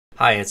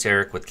Hi, it's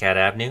Eric with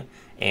CADAVENUE,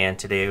 and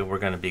today we're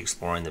going to be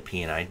exploring the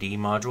PID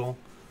module.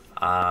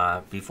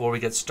 Before we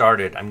get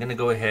started, I'm going to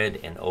go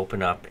ahead and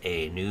open up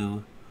a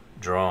new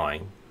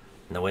drawing.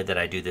 And the way that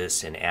I do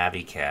this in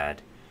AViCAD,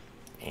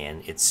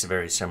 and it's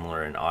very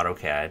similar in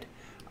AutoCAD,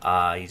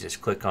 you just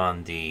click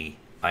on the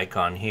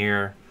icon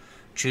here,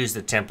 choose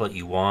the template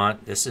you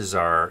want. This is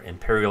our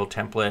imperial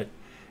template,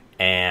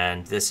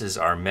 and this is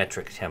our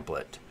metric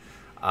template.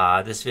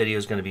 This video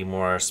is going to be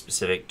more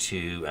specific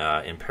to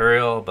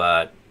imperial,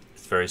 but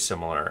very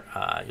similar.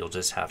 You'll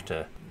just have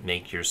to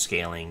make your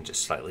scaling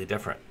just slightly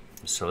different.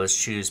 So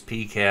let's choose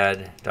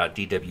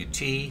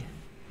pcad.dwt.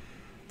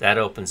 That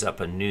opens up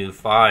a new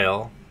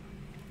file.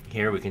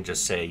 Here we can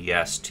just say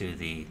yes to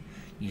the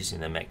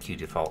using the Mech-Q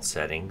default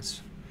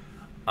settings.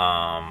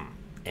 And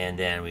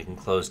then we can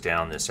close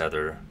down this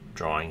other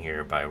drawing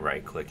here by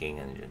right clicking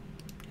and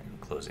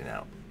closing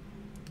out.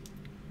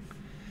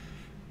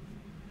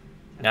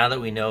 Now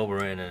that we know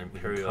we're in an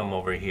imperial, come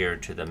over here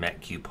to the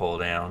Mech-Q pull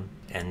down,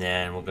 and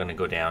then we're going to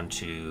go down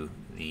to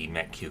the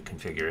Mech-Q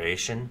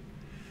configuration,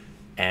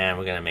 and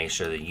we're going to make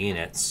sure the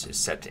units is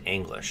set to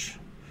English.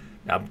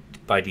 Now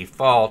by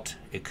default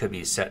it could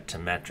be set to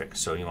metric,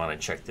 so you want to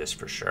check this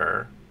for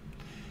sure.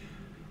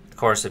 Of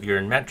course, if you're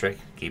in metric,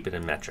 keep it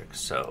in metric.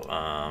 So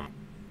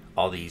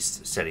all these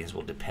settings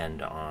will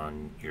depend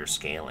on your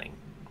scaling.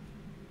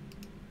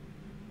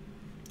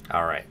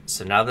 Alright,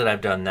 so now that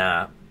I've done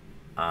that,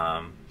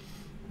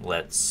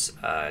 let's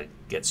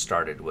get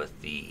started with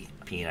the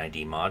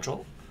PID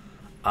module.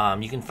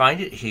 You can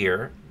find it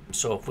here.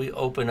 So if we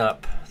open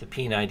up the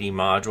PID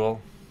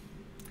module,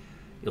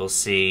 you'll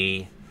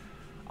see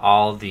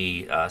all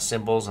the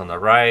symbols on the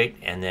right,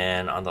 and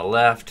then on the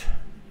left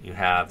you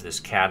have this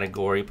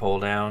category pull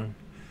down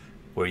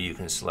where you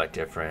can select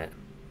different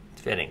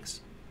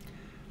fittings.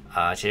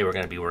 Today we're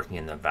going to be working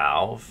in the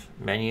valve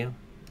menu,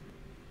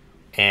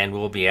 and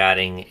we'll be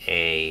adding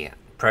a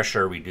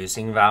pressure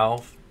reducing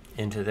valve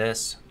into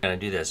this. What we're going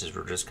to do this is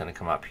we're just going to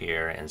come up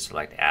here and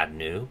select add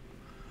new.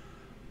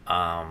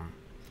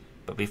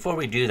 But before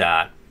we do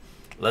that,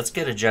 let's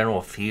get a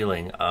general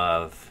feeling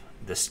of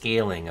the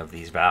scaling of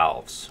these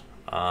valves.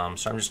 So I'm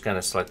just going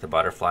to select the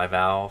butterfly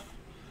valve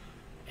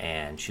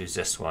and choose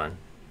this one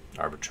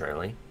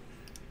arbitrarily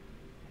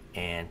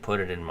and put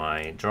it in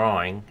my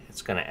drawing.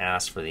 It's going to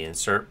ask for the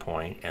insert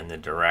point and the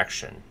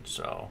direction.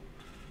 So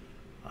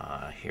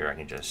here I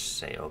can just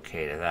say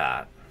OK to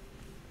that.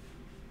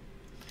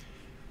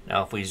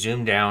 Now if we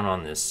zoom down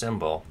on this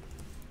symbol,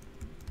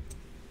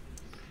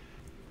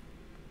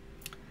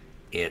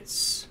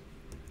 it's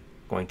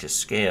going to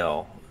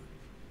scale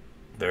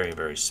very,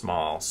 very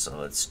small. So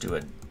let's do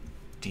a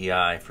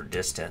DI for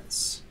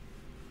distance,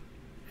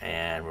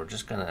 and we're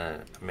just going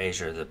to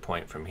measure the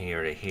point from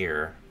here to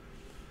here,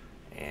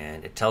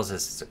 and it tells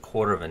us it's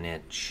 1/4 of an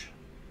inch.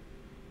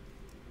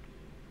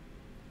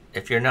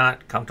 If you're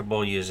not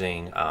comfortable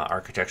using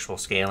architectural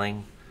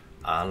scaling,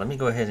 let me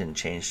go ahead and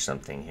change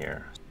something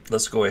here.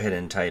 Let's go ahead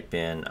and type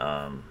in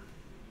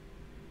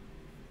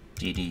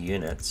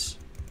DDUNITS,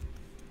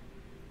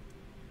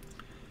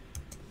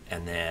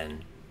 and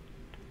then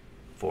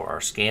for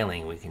our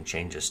scaling we can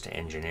change this to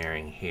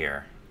engineering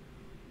here,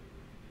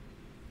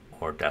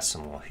 or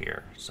decimal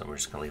here. So we're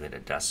just going to leave it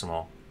at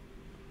decimal.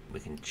 We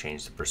can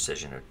change the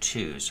precision of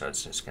 2, so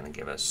it's just going to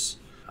give us,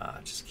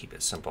 just keep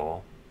it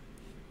simple.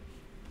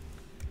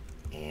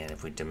 And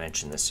if we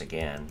dimension this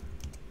again,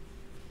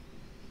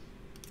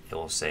 it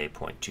will say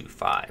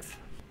 0.25.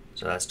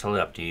 So that's totally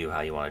up to you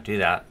how you want to do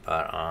that,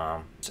 but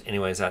so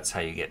anyways, that's how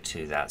you get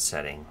to that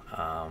setting.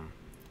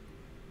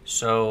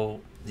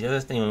 So the other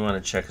thing we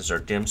want to check is our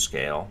dim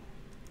scale,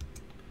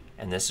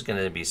 and this is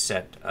going to be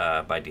set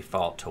by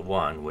default to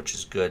 1, which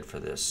is good for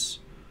this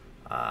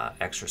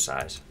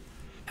exercise.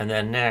 And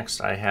then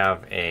next I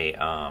have a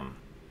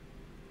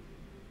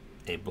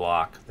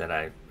block that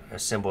a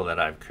symbol that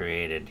I've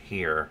created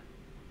here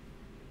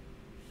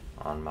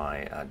on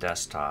my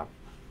desktop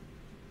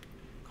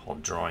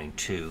called Drawing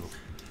 2.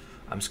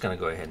 I'm just going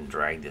to go ahead and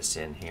drag this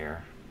in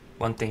here.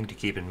 One thing to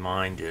keep in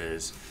mind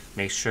is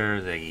make sure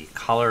the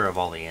color of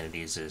all the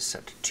entities is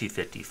set to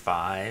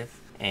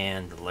 255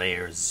 and the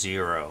layer is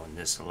 0, and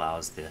this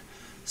allows the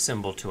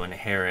symbol to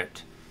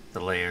inherit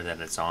the layer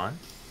that it's on.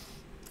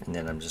 And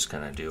then I'm just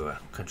going to do a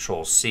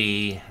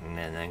Control-C and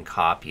then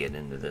copy it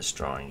into this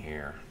drawing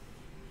here.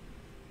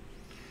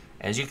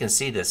 As you can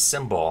see, this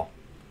symbol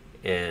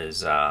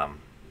is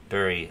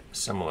very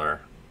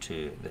similar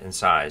in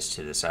size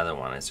to this other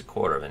one. It's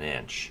 1/4 of an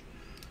inch.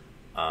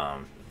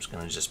 I'm just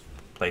going to just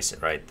place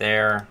it right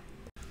there.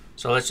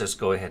 So let's just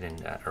go ahead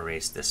and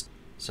erase this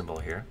symbol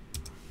here.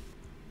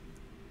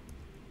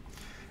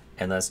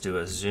 And let's do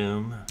a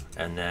zoom,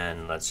 and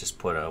then let's just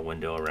put a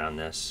window around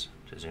this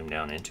to zoom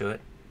down into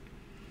it.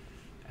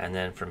 And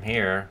then from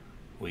here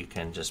we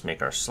can just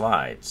make our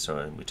slide.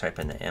 So we type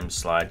in the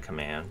MSLIDE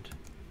command.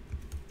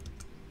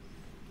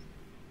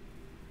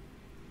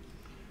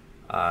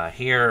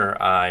 Here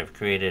I've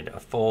created a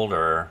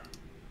folder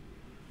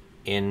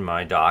in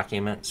my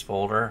documents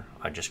folder.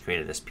 I just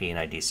created this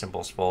PID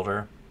symbols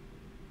folder.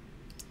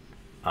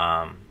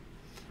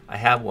 I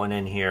have one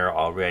in here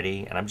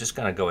already, and I'm just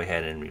going to go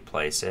ahead and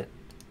replace it.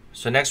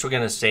 So next we're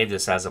going to save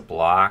this as a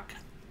block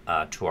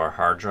to our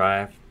hard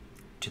drive,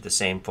 to the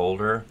same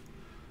folder.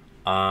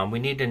 We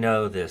need to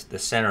know the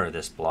center of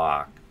this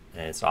block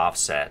and its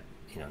offset.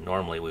 You know,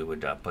 normally we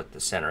would put the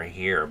center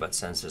here, but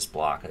since this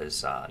block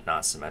is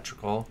not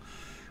symmetrical,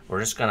 we're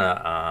just going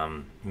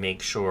to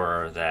make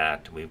sure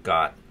that we've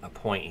got a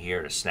point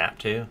here to snap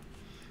to.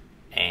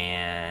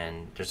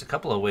 And there's a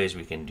couple of ways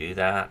we can do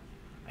that.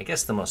 I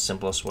guess the most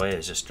simplest way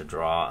is just to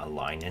draw a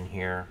line in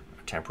here,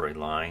 a temporary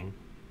line.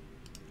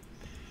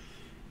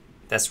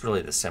 That's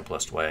really the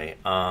simplest way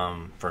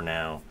for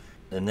now.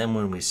 And then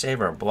when we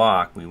save our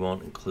block, we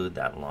won't include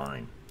that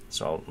line.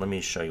 So let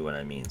me show you what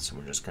I mean. So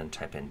we're just going to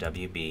type in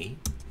WB.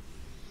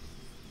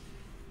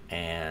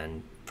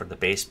 And for the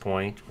base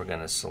point, we're going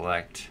to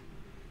select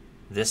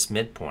this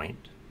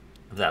midpoint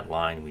of that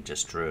line we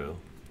just drew.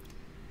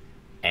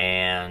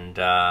 And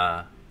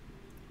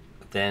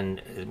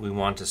then we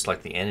want to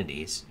select the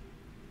entities.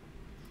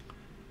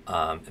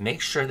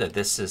 Make sure that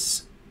this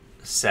is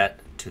set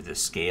to the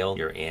scale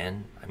you're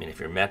in. I mean, if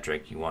you're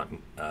metric, you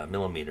want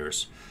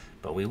millimeters,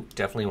 but we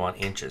definitely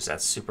want inches.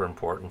 That's super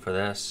important for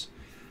this.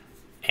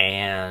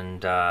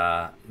 And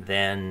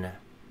then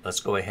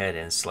let's go ahead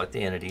and select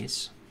the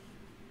entities.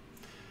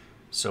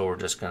 So we're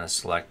just going to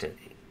select it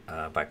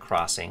by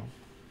crossing.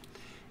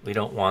 We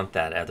don't want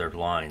that other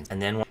line.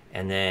 And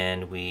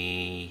then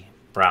we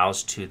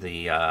browse to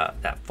the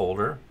that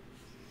folder.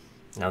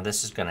 Now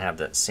this is going to have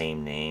that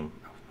same name.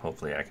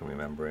 Hopefully I can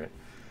remember it.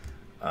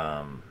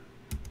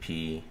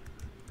 P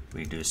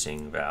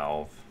reducing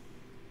valve.dwg.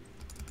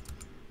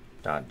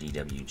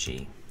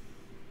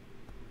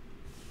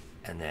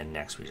 And then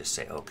next we just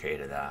say OK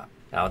to that.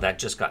 Now that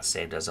just got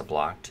saved as a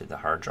block to the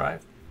hard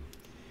drive.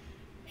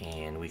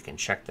 And we can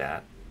check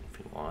that if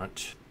we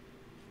want.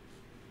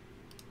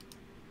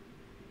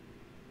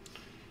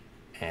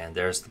 And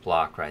there's the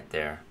block right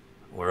there.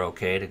 We're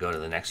okay to go to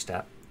the next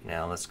step.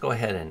 Now let's go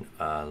ahead and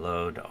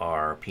load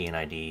our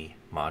PID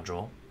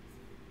module.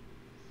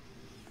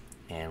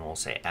 And we'll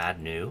say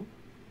add new.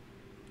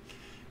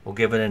 We'll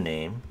give it a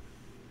name.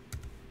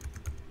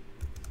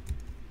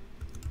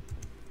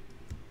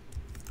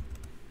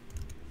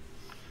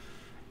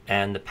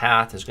 And the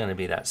path is going to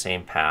be that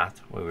same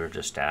path where we were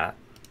just at.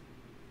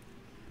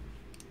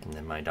 And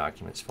then my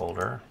documents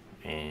folder.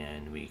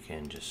 And we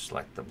can just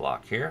select the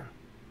block here.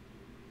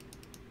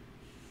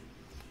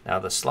 Now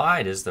the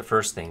slide is the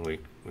first thing we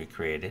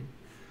created.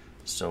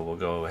 So we'll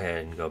go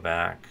ahead and go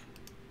back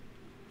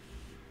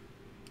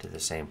to the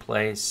same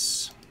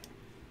place.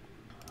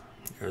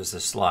 Here's the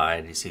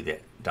slide. You see the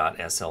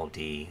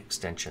 .sld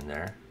extension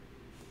there.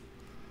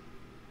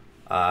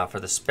 For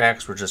the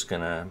specs, we're just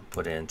going to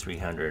put in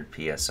 300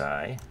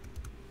 psi.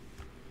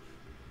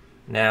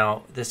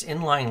 Now this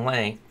inline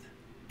length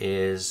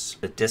is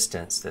the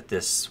distance that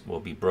this will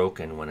be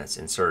broken when it's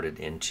inserted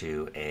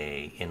into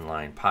a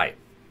inline pipe.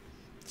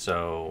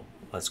 So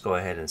let's go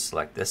ahead and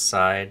select this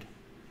side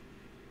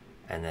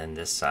and then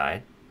this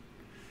side.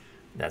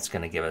 That's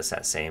going to give us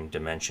that same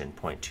dimension,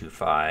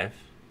 0.25.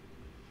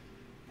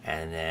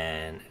 And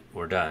then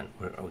we're done.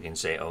 We can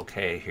say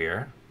OK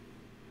here.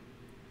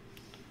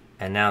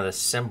 And now the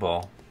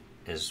symbol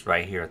is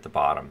right here at the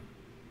bottom.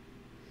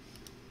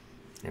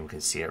 And we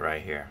can see it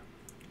right here,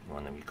 the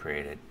one that we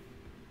created.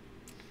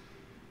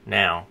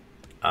 Now,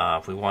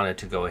 if we wanted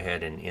to go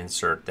ahead and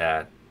insert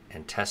that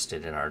and test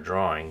it in our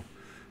drawing,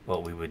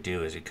 what we would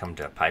do is we come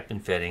to pipe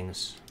and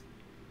fittings,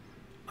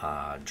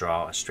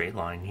 draw a straight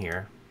line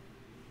here,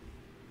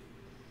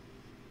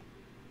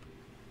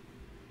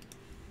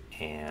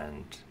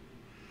 and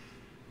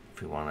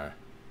if we want to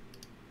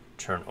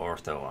turn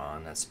ortho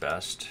on, that's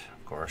best,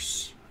 of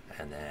course,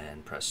 and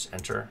then press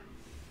enter,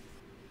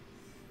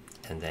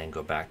 and then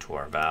go back to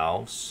our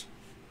valves,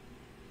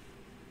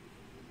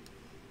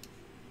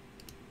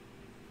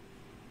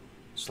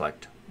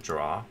 select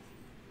draw.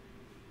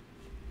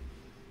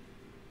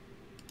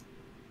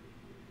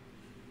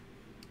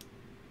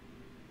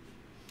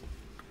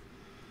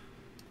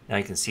 Now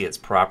you can see it's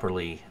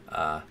properly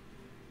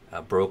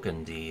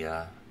broken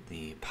the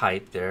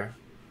pipe there,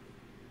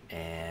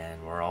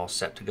 and we're all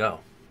set to go.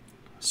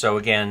 So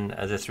again,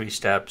 the 3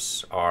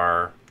 steps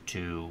are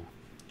to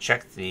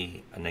check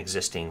an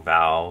existing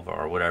valve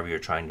or whatever you're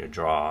trying to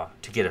draw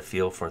to get a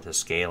feel for the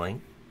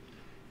scaling.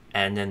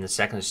 And then the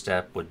second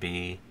step would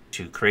be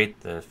to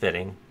create the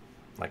fitting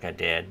like I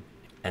did,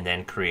 and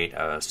then create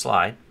a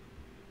slide.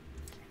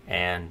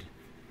 And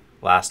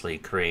lastly,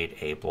 create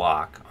a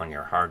block on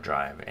your hard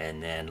drive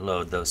and then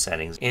load those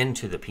settings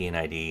into the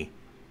PID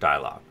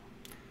dialog.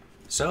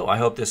 So I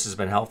hope this has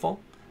been helpful,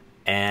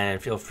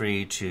 and feel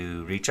free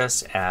to reach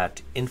us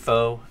at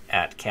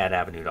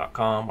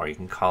info@cadavenue.com, or you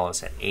can call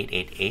us at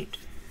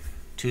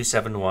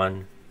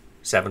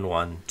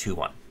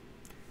 888-271-7121.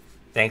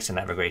 Thanks and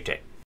have a great day.